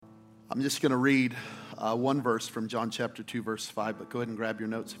I'm just going to read one verse from John chapter 2, verse 5, but go ahead and grab your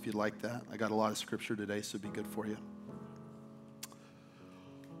notes if you'd like that. I got a lot of scripture today, so it'd be good for you.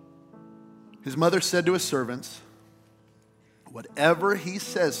 His mother said to his servants, "Whatever he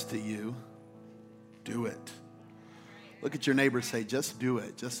says to you, do it." Look at your neighbor and say, just do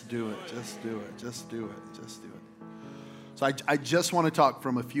it, just do it, just do it, just do it, just do it. So I just want to talk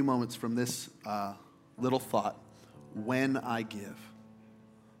from a few moments from this little thought. When I give.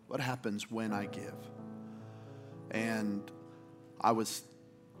 What happens when I give? And I was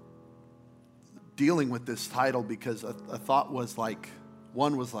dealing with this title because a thought was like,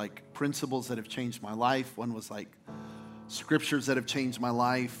 one was like principles that have changed my life. One was like scriptures that have changed my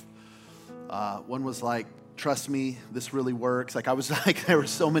life. One was like, trust me, this really works. Like I was like, there were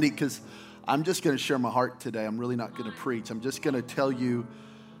so many, because I'm just going to share my heart today. I'm really not going to preach. I'm just going to tell you,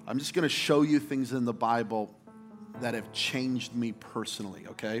 I'm just going to show you things in the Bible that have changed me personally,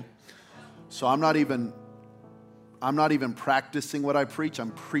 okay? So I'm not even practicing what I preach.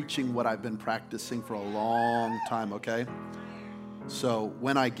 I'm preaching what I've been practicing for a long time, okay? So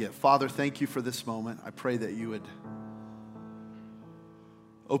when I give, Father, thank you for this moment. I pray that you would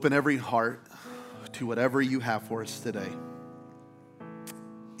open every heart to whatever you have for us today.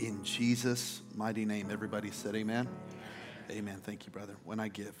 In Jesus' mighty name, everybody said amen. Amen. Thank you, brother. When I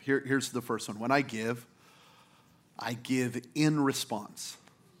give. Here's the first one. When I give in response.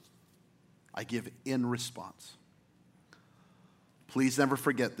 I give in response. Please never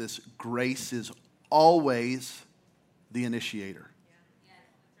forget this. Grace is always the initiator.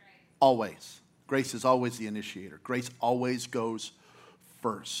 Always. Grace is always the initiator. Grace always goes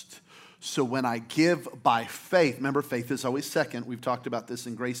first. So when I give by faith, remember, faith is always second. We've talked about this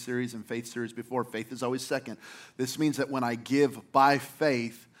in Grace series and Faith series before. Faith is always second. This means that when I give by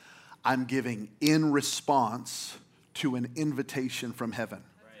faith, I'm giving in response to an invitation from heaven.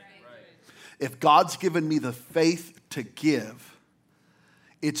 If God's given me the faith to give,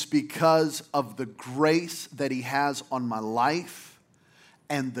 it's because of the grace that he has on my life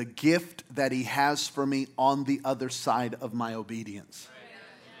and the gift that he has for me on the other side of my obedience.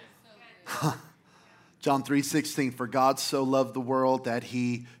 John 3:16, for God so loved the world that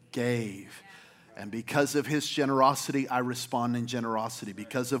he gave. And because of his generosity, I respond in generosity.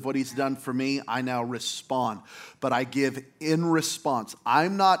 Because of what he's done for me, I now respond. But I give in response.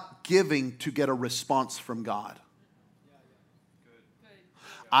 I'm not giving to get a response from God.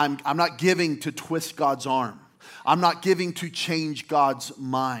 I'm not giving to twist God's arm. I'm not giving to change God's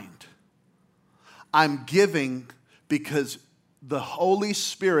mind. I'm giving because the Holy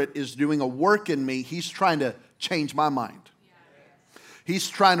Spirit is doing a work in me. He's trying to change my mind. He's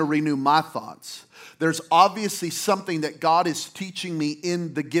trying to renew my thoughts. There's obviously something that God is teaching me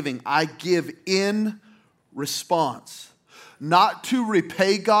in the giving. I give in response. Not to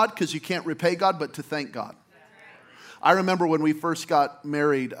repay God, because you can't repay God, but to thank God. I remember when we first got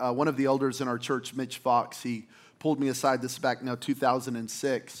married, one of the elders in our church, Mitch Fox, he pulled me aside, this is back now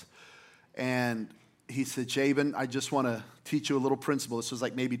 2006, and he said, Jabin, I just want to teach you a little principle. This was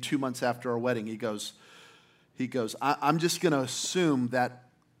like maybe 2 months after our wedding. He goes, I'm just going to assume that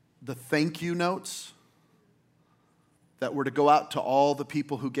the thank you notes that were to go out to all the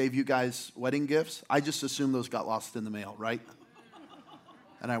people who gave you guys wedding gifts, I just assume those got lost in the mail, right?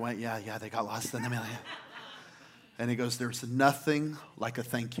 And I went, yeah, they got lost in the mail. Yeah. And he goes, there's nothing like a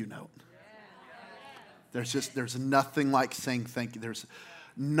thank you note. There's nothing like saying thank you. There's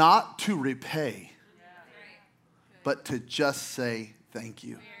not to repay, but to just say thank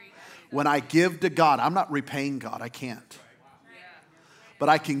you. When I give to God, I'm not repaying God. I can't. But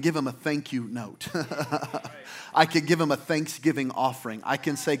I can give him a thank you note. I can give him a thanksgiving offering. I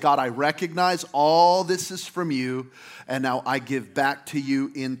can say, God, I recognize all this is from you, and now I give back to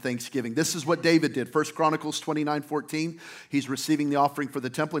you in thanksgiving. This is what David did. 1 Chronicles 29:14. He's receiving the offering for the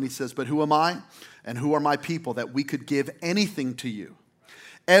temple, and he says, but who am I and who are my people that we could give anything to you?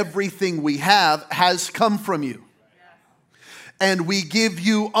 Everything we have has come from you. And we give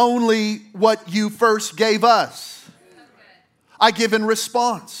you only what you first gave us. I give in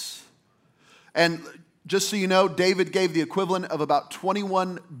response. And just so you know, David gave the equivalent of about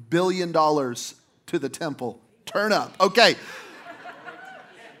 $21 billion to the temple. Turn up. Okay.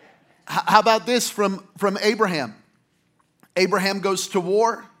 How about this from Abraham? Abraham goes to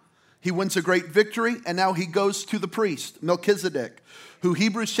war. He wins a great victory. And now he goes to the priest, Melchizedek, who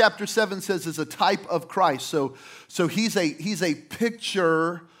Hebrews chapter 7 says is a type of Christ. So he's a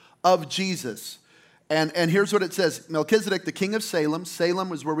picture of Jesus. And here's what it says. Melchizedek, the king of Salem.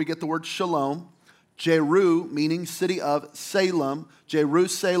 Salem is where we get the word shalom. Jeru, meaning city of Salem.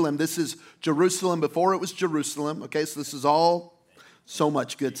 Jerusalem. This is Jerusalem before it was Jerusalem. Okay, so this is all So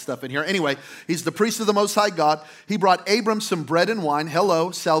much good stuff in here. Anyway, he's the priest of the Most High God. He brought Abram some bread and wine.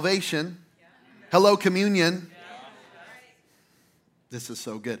 Hello, salvation. Hello, communion. This is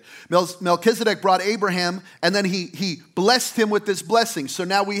so good. Melchizedek brought Abraham, and then he blessed him with this blessing. So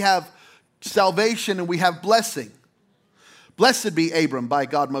now we have salvation and we have blessing. Blessed be Abram by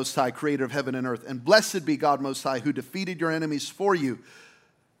God Most High, creator of heaven and earth. And blessed be God Most High, who defeated your enemies for you.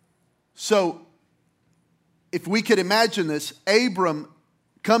 So, if we could imagine this, Abram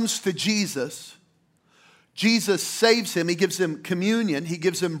comes to Jesus. Jesus saves him. He gives him communion. He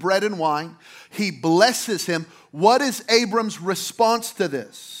gives him bread and wine. He blesses him. What is Abram's response to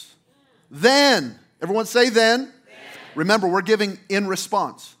this? Then. Everyone say then. Remember, we're giving in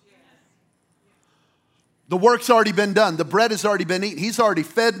response. The work's already been done. The bread has already been eaten. He's already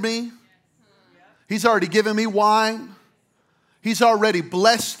fed me. He's already given me wine. He's already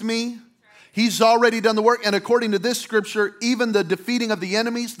blessed me. He's already done the work. And according to this scripture, even the defeating of the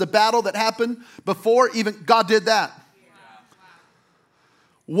enemies, the battle that happened before, even God did that.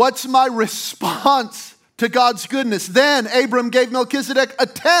 What's my response to God's goodness? Then Abram gave Melchizedek a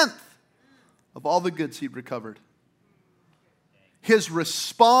tenth of all the goods he'd recovered. His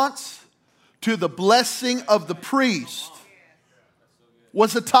response to the blessing of the priest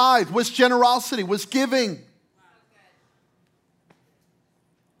was a tithe, was generosity, was giving.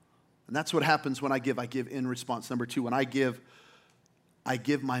 And that's what happens when I give. I give in response. Number two, when I give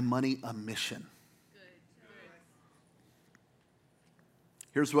my money a mission.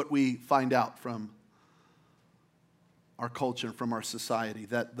 Here's what we find out from our culture and from our society,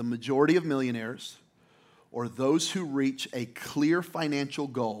 that the majority of millionaires, or those who reach a clear financial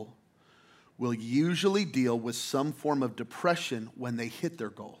goal, will usually deal with some form of depression when they hit their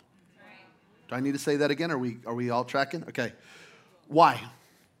goal. Do I need to say that again? Are we all tracking? Okay. Why?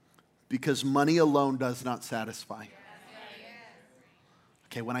 Because money alone does not satisfy.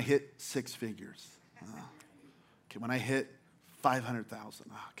 Okay, when I hit 6 figures. Okay, when I hit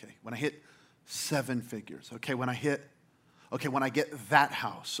 500,000. Okay, when I hit 7 figures. Okay, when I get that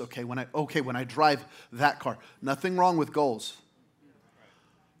house. Okay, when I drive that car. Nothing wrong with goals.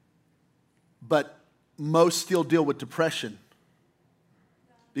 But most still deal with depression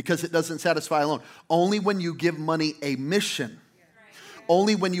because it doesn't satisfy alone. Only when you give money a mission,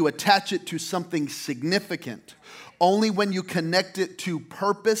 only when you attach it to something significant, only when you connect it to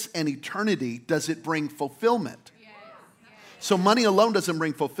purpose and eternity does it bring fulfillment. So money alone doesn't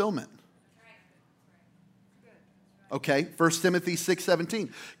bring fulfillment. Okay, 1 Timothy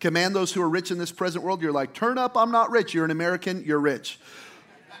 6:17. Command those who are rich in this present world. You're like, turn up, I'm not rich. You're an American, you're rich.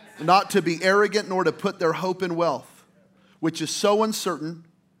 Not to be arrogant, nor to put their hope in wealth, which is so uncertain,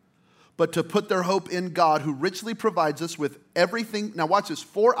 but to put their hope in God, who richly provides us with everything. Now watch this,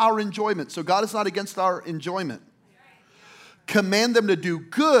 for our enjoyment. So God is not against our enjoyment. Command them to do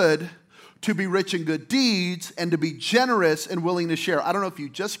good, to be rich in good deeds, and to be generous and willing to share. I don't know if you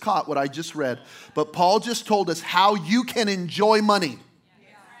just caught what I just read, but Paul just told us how you can enjoy money.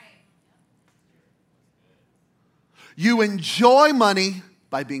 You enjoy money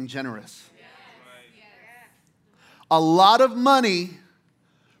by being generous. A lot of money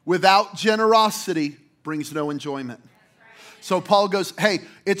without generosity brings no enjoyment. So Paul goes, hey,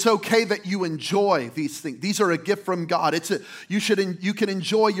 it's okay that you enjoy these things. These are a gift from God. You can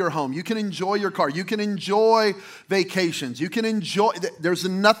enjoy your home. You can enjoy your car. You can enjoy vacations. You can enjoy, there's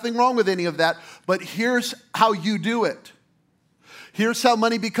nothing wrong with any of that. But here's how you do it. Here's how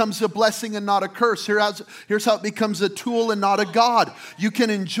money becomes a blessing and not a curse. Here's how it becomes a tool and not a God. You can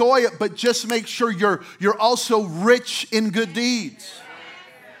enjoy it, but just make sure you're also rich in good deeds.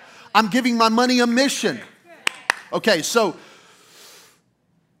 I'm giving my money a mission. Okay, so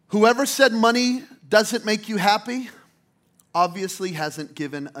whoever said money doesn't make you happy obviously hasn't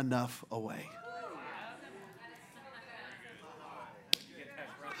given enough away.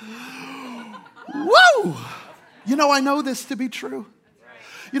 Woo! You know, I know this to be true.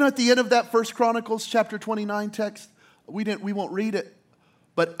 You know, at the end of that 1 Chronicles chapter 29 text, we won't read it.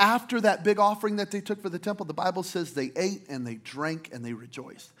 But after that big offering that they took for the temple, the Bible says they ate and they drank and they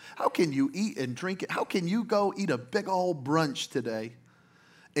rejoiced. How can you eat and drink it? How can you go eat a big old brunch today,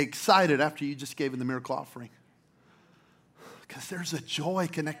 excited after you just gave in the miracle offering? Because there's a joy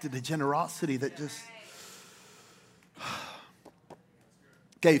connected to generosity that just...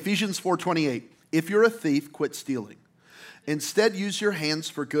 Okay, Ephesians 4:28. If you're a thief, quit stealing. Instead, use your hands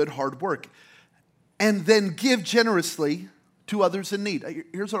for good, hard work. And then give generously to others in need.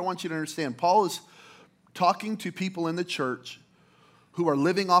 Here's what I want you to understand. Paul is talking to people in the church who are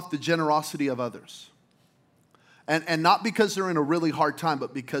living off the generosity of others. And not because they're in a really hard time,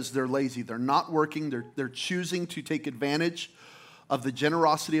 but because they're lazy. They're not working. They're choosing to take advantage of the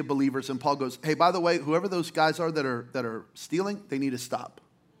generosity of believers. And Paul goes, hey, by the way, whoever those guys are that are stealing, they need to stop.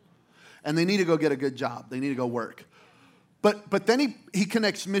 And they need to go get a good job. They need to go work. But then he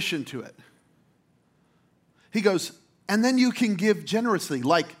connects mission to it. He goes, and then you can give generously.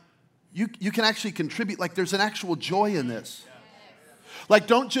 Like, you can actually contribute. Like, there's an actual joy in this. Like,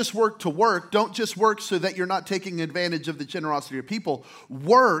 don't just work to work. Don't just work so that you're not taking advantage of the generosity of people.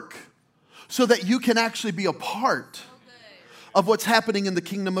 Work so that you can actually be a part of what's happening in the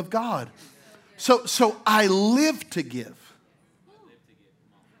kingdom of God. So I live to give.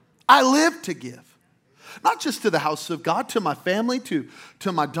 I live to give. Not just to the house of God, to my family, to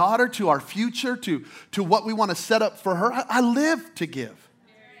my daughter, to our future, to what we want to set up for her. I live to give.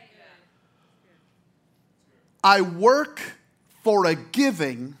 I work for a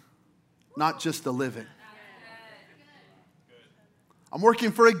giving, not just a living. I'm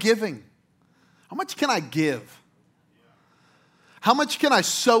working for a giving. How much can I give? How much can I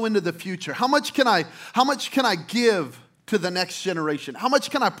sow into the future? How much can I give to the next generation? How much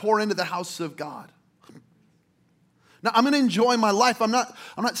can I pour into the house of God? Now, I'm going to enjoy my life. I'm not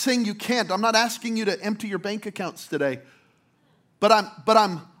saying you can't. I'm not asking you to empty your bank accounts today. But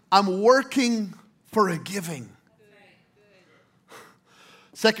I'm working for a giving.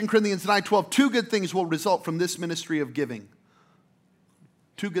 2 Corinthians 9:12, 2 good things will result from this ministry of giving.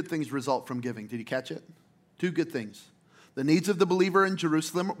 2 good things result from giving. Did you catch it? 2 good things. The needs of the believer in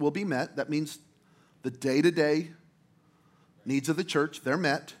Jerusalem will be met. That means the day-to-day needs of the church, they're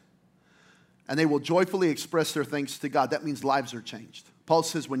met. And they will joyfully express their thanks to God. That means lives are changed. Paul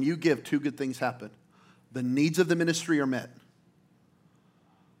says when you give, 2 good things happen. The needs of the ministry are met.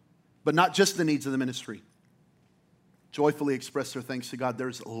 But not just the needs of the ministry. Joyfully express their thanks to God.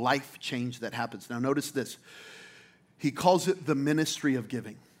 There's life change that happens. Now notice this. He calls it the ministry of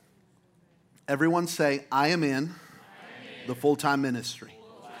giving. Everyone say, I am in the full-time ministry.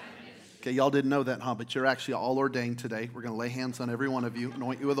 Okay, y'all didn't know that, huh? But you're actually all ordained today. We're going to lay hands on every one of you,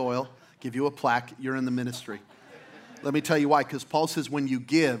 anoint you with oil, give you a plaque. You're in the ministry. Let me tell you why. Because Paul says when you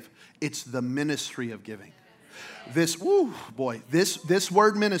give, it's the ministry of giving. This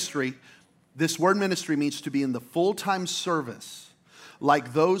word ministry means to be in the full-time service,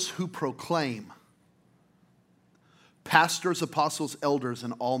 like those who proclaim, pastors, apostles, elders,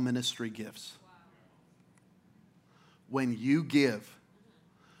 and all ministry gifts. When you give,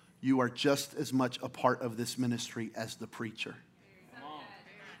 you are just as much a part of this ministry as the preacher.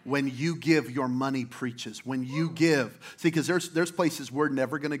 When you give, your money preaches. When you give, see, because there's places we're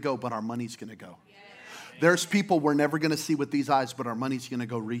never going to go, but our money's going to go. There's people we're never going to see with these eyes, but our money's going to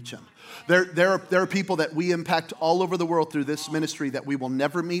go reach them. There are people that we impact all over the world through this ministry that we will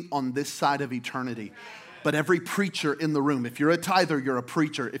never meet on this side of eternity. But every preacher in the room, if you're a tither, you're a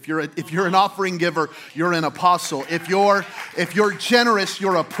preacher. If you're an offering giver, you're an apostle. If you're generous,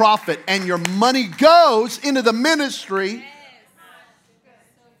 you're a prophet. And your money goes into the ministry.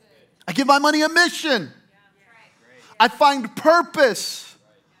 I give my money a mission. I find purpose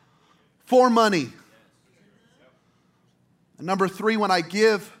for money. And number 3, when I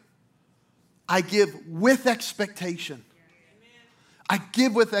give with expectation. I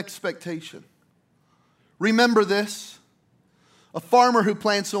give with expectation. Remember this. A farmer who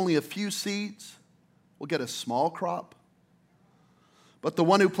plants only a few seeds will get a small crop. But the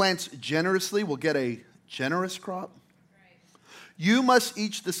one who plants generously will get a generous crop. You must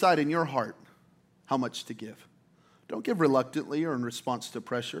each decide in your heart how much to give. Don't give reluctantly or in response to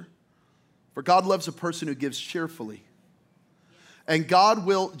pressure. For God loves a person who gives cheerfully. And God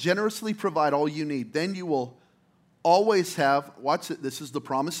will generously provide all you need. Then you will always have, watch it, this is the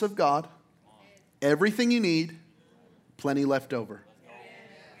promise of God, everything you need, plenty left over.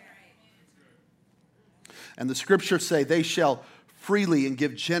 And the scriptures say, they shall freely and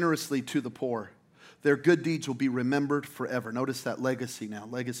give generously to the poor. Their good deeds will be remembered forever. Notice that legacy now.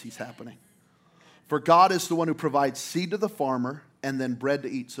 Legacy's happening. For God is the one who provides seed to the farmer and then bread to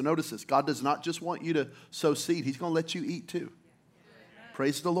eat. So notice this. God does not just want you to sow seed. He's going to let you eat too.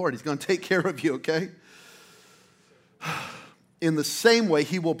 Praise the Lord. He's going to take care of you, okay? In the same way,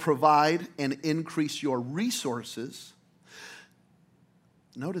 He will provide and increase your resources.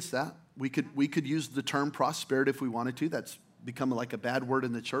 Notice that. We could use the term prosperity if we wanted to. That's become like a bad word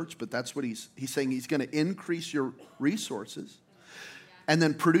in the church, but that's what he's saying. He's going to increase your resources and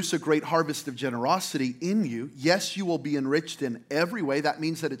then produce a great harvest of generosity in you. Yes, you will be enriched in every way. That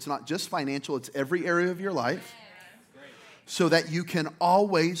means that it's not just financial, it's every area of your life, so that you can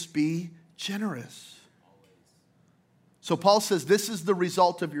always be generous. So Paul says this is the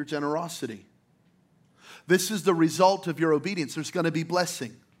result of your generosity. This is the result of your obedience. There's going to be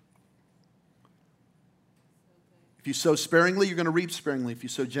blessing. If you sow sparingly, you're going to reap sparingly. If you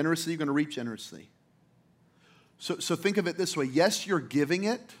sow generously, you're going to reap generously. So think of it this way. Yes, you're giving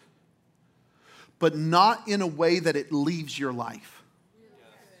it, but not in a way that it leaves your life.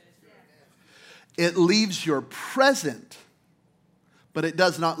 It leaves your present, but it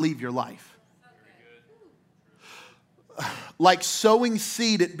does not leave your life. Like sowing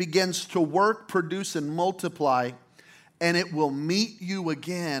seed, it begins to work, produce, and multiply, and it will meet you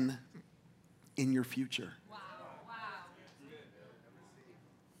again in your future.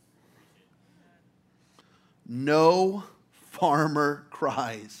 No farmer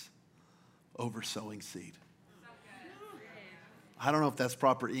cries over sowing seed. I don't know if that's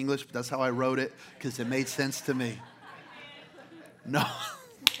proper English, but that's how I wrote it because it made sense to me. No.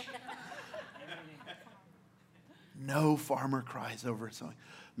 No farmer cries over sowing.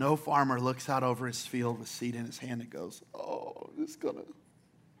 No farmer looks out over his field with seed in his hand and goes, oh, it's gonna,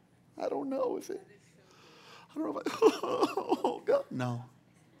 I don't know if it, I don't know if I, oh God. No.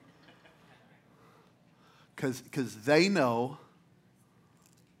 Because they know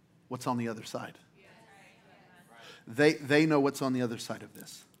what's on the other side. They know what's on the other side of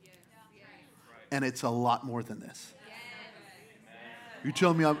this. And it's a lot more than this. You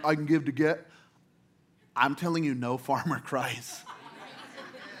tell me I can give to get? I'm telling you, no farmer cries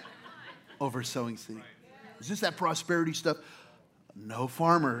over sowing seed. Is this that prosperity stuff? No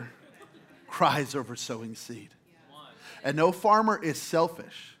farmer cries over sowing seed. And no farmer is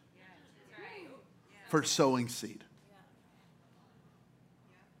selfish for sowing seed.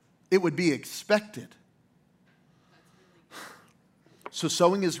 It would be expected. So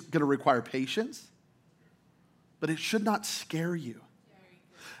sowing is going to require patience, but it should not scare you.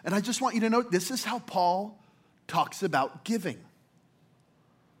 And I just want you to know, this is how Paul talks about giving.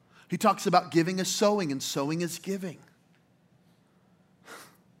 He talks about giving as sowing, and sowing as giving.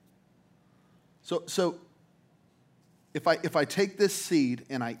 So if I take this seed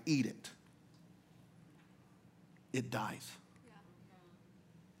and I eat it, it dies.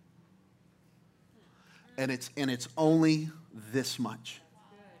 And it's only this much.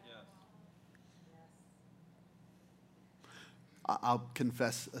 I'll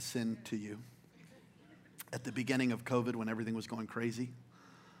confess a sin to you. At the beginning of COVID, when everything was going crazy,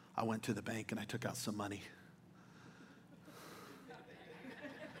 I went to the bank and I took out some money.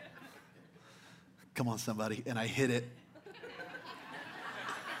 Come on, somebody. And I hid it.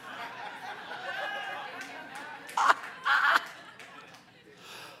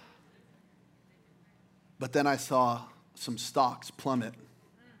 But then I saw some stocks plummet,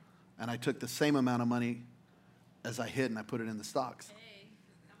 and I took the same amount of money as I hid and I put it in the stocks. Hey,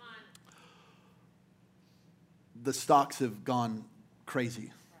 come on. The stocks have gone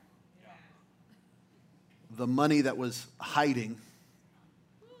crazy. The money that was hiding,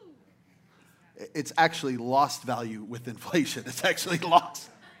 it's actually lost value with inflation. It's actually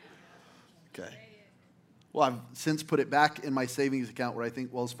lost. Okay. Well, I've since put it back in my savings account where I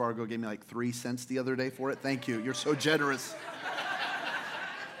think Wells Fargo gave me like 3 cents the other day for it. Thank you. You're so generous.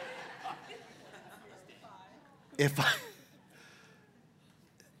 If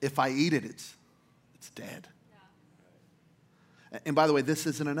I eat it, it's dead. And by the way, this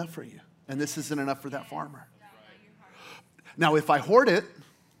isn't enough for you. And this isn't enough for that farmer. Now, if I hoard it,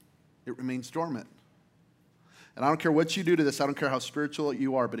 it remains dormant. And I don't care what you do to this. I don't care how spiritual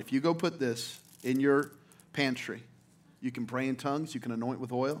you are. But if you go put this in your pantry, you can pray in tongues. You can anoint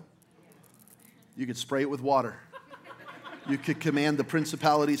with oil. You can spray it with water. You could command the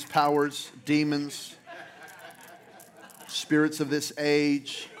principalities, powers, demons, spirits of this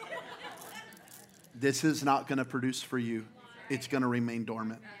age. This is not going to produce for you. It's going to remain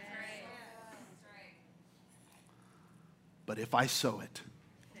dormant. But if I sow it,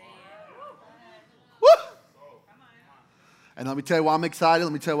 woo! And let me tell you why I'm excited.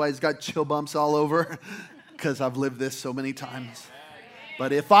 Let me tell you why he's got chill bumps all over. Because I've lived this so many times.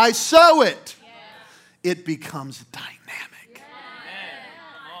 But if I sow it, it becomes dynamic.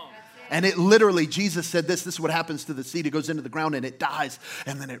 And it literally, Jesus said this is what happens to the seed. It goes into the ground and it dies.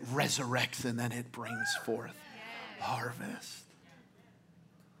 And then it resurrects and then it brings forth harvest.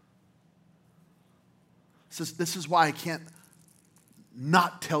 This is why I can't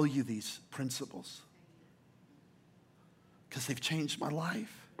not tell you these principles. Because they've changed my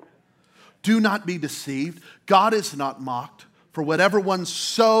life. Do not be deceived. God is not mocked. For whatever one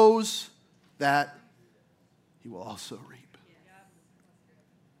sows, that he will also reap.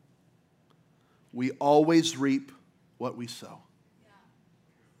 We always reap what we sow.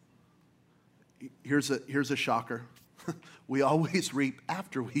 Here's a shocker. We always reap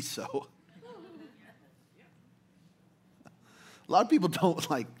after we sow. A lot of people don't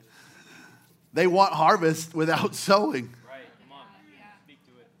They want harvest without sowing. Right, come on. Speak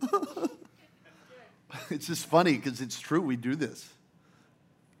to it. It's just funny because it's true. We do this.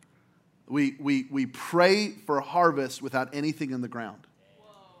 We pray for harvest without anything in the ground.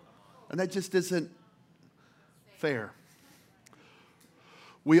 And that just isn't fair.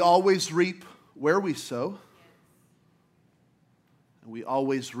 We always reap where we sow. And we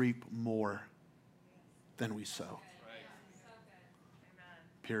always reap more than we sow.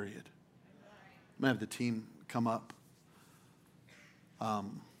 Period. I'm going to have the team come up.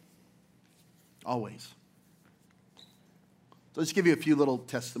 Always. So let's give you a few little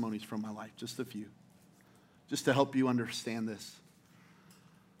testimonies from my life, just a few, just to help you understand this.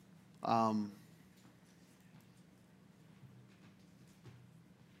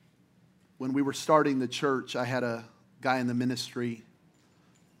 When we were starting the church, I had a guy in the ministry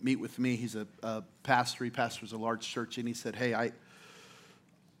meet with me. He's a pastor. He pastors a large church, and he said, hey,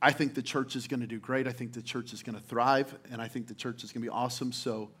 I think the church is going to do great. I think the church is going to thrive, and I think the church is going to be awesome.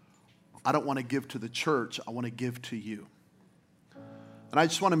 So I don't want to give to the church. I want to give to you. And I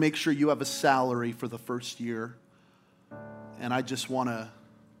just want to make sure you have a salary for the first year. And I just want to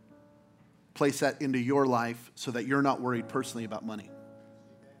place that into your life so that you're not worried personally about money.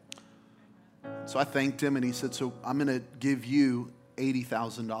 So I thanked him, and he said, so I'm going to give you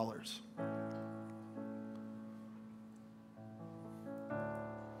 $80,000.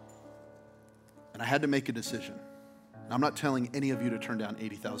 And I had to make a decision. Now, I'm not telling any of you to turn down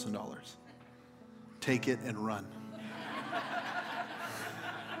 $80,000. Take it and run.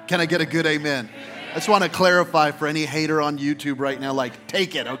 Can I get a good amen? I just want to clarify for any hater on YouTube right now, like,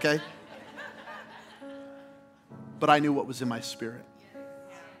 take it, okay? But I knew what was in my spirit.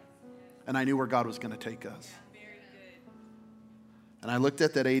 And I knew where God was going to take us. And I looked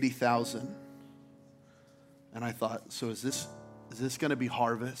at that 80,000 and I thought, so is this going to be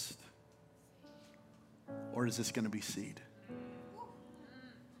harvest or is this going to be seed?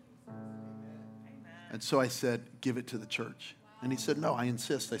 And so I said, give it to the church. And he said, no, I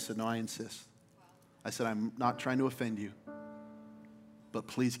insist. I said, no, I insist. I said, I'm not trying to offend you, but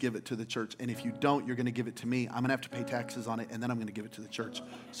please give it to the church. And if you don't, you're going to give it to me. I'm going to have to pay taxes on it, and then I'm going to give it to the church.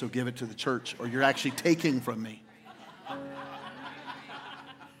 So give it to the church, or you're actually taking from me.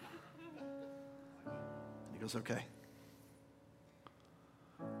 He goes, okay.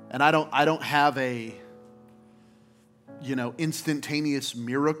 And I don't have a, instantaneous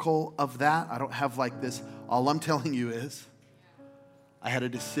miracle of that. I don't have like this. All I'm telling you is I had a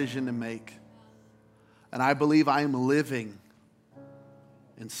decision to make. And I believe I am living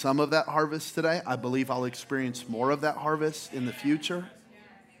in some of that harvest today. I believe I'll experience more of that harvest in the future.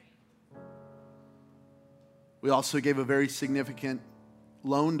 We also gave a very significant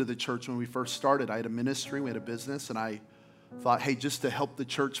loan to the church when we first started. I had a ministry, we had a business, and I thought, hey, just to help the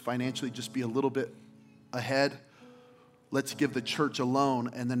church financially just be a little bit ahead, let's give the church a loan.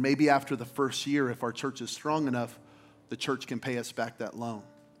 And then maybe after the first year, if our church is strong enough, the church can pay us back that loan.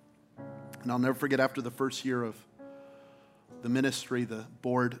 And I'll never forget, after the first year of the ministry, the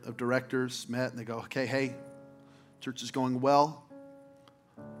board of directors met and they go, okay, hey, church is going well.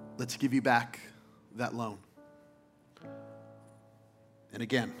 Let's give you back that loan. And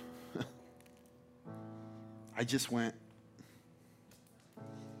again, I just went,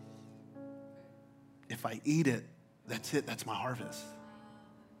 if I eat it, that's it. That's my harvest.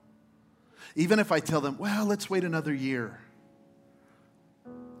 Even if I tell them, well, let's wait another year,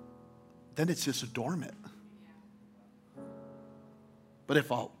 then it's just dormant. But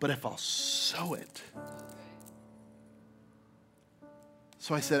if I'll sow it.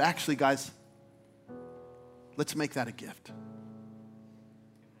 So I said, actually, guys, let's make that a gift.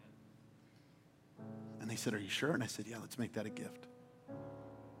 And they said, are you sure? And I said, yeah, let's make that a gift.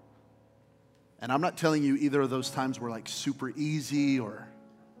 And I'm not telling you either of those times were like super easy, or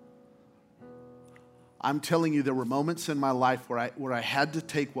I'm telling you there were moments in my life where I had to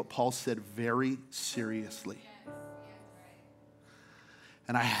take what Paul said very seriously.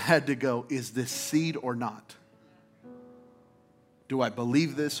 And I had to go, is this seed or not? Do I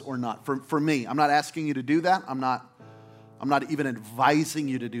believe this or not? For me, I'm not asking you to do that. I'm not even advising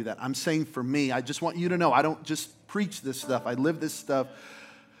you to do that. I'm saying for me, I just want you to know, I don't just preach this stuff. I live this stuff.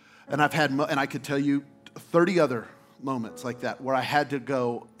 And and I could tell you 30 other moments like that where I had to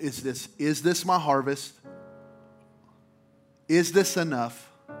go, is this my harvest? Is this enough?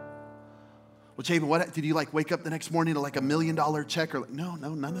 Well, Jabin, what did you wake up the next morning to $1 million check? Or no,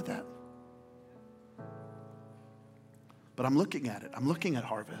 none of that. But I'm looking at it. I'm looking at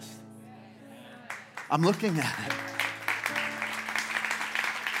harvest. I'm looking at it.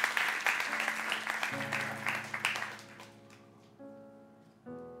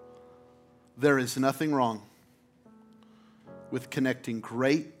 There is nothing wrong with connecting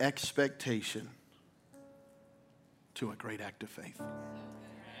great expectation to a great act of faith.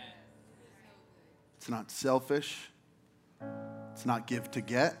 It's not selfish. It's not give to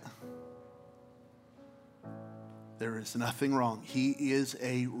get. There is nothing wrong. He is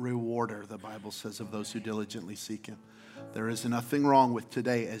a rewarder, the Bible says, of those who diligently seek him. There is nothing wrong with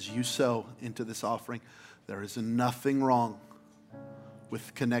today as you sow into this offering. There is nothing wrong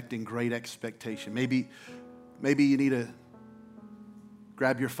with connecting great expectation. Maybe you need to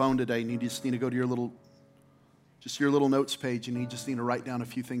grab your phone today and you just need to go to your little notes page and you just need to write down a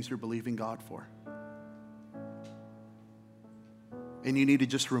few things you're believing God for. And you need to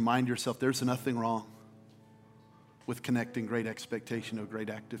just remind yourself there's nothing wrong with connecting great expectation to a great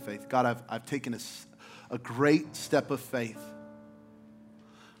act of faith. God, I've taken a great step of faith.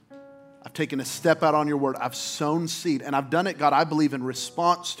 I've taken a step out on your word. I've sown seed. And I've done it, God, I believe, in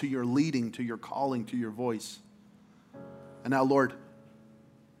response to your leading, to your calling, to your voice. And now, Lord,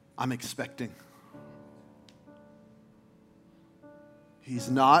 I'm expecting. He's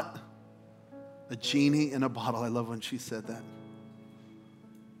not a genie in a bottle. I love when she said that.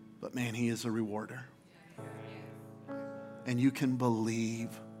 But man, he is a rewarder. And you can believe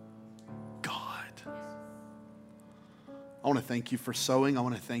God. I want to thank you for sowing. I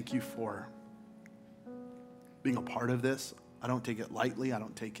want to thank you for being a part of this. I don't take it lightly. I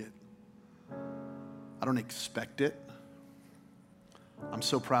don't expect it. I'm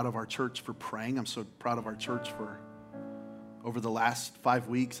so proud of our church for praying. I'm so proud of our church for over the last 5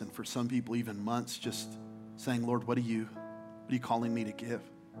 weeks and for some people even months just saying, Lord, what are you calling me to give?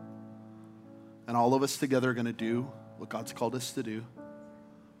 And all of us together are going to do what God's called us to do.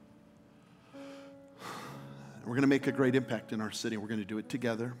 And we're going to make a great impact in our city. We're going to do it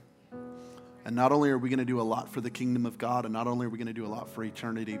together. And not only are we going to do a lot for the kingdom of God, and not only are we going to do a lot for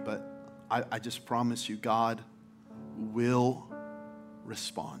eternity, but I just promise you, God will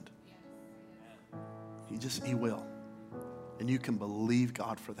respond. He will. And you can believe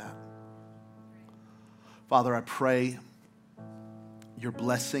God for that. Father, I pray your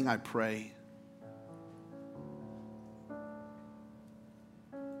blessing. I pray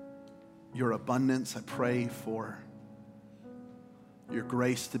your abundance. I pray for your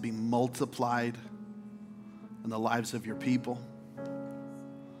grace to be multiplied in the lives of your people.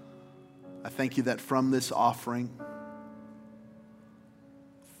 I thank you that from this offering,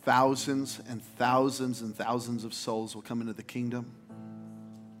 thousands and thousands and thousands of souls will come into the kingdom.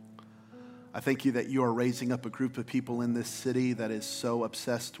 I thank you that you are raising up a group of people in this city that is so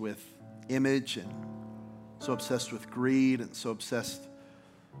obsessed with image and so obsessed with greed and so obsessed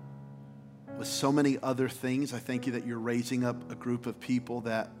with so many other things. I thank you that you're raising up a group of people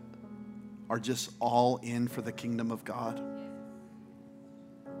that are just all in for the kingdom of God.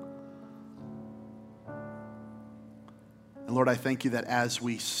 And Lord, I thank you that as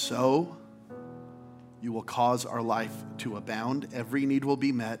we sow, you will cause our life to abound. Every need will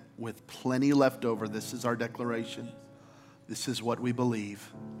be met with plenty left over. This is our declaration. This is what we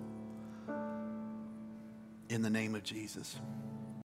believe. In the name of Jesus.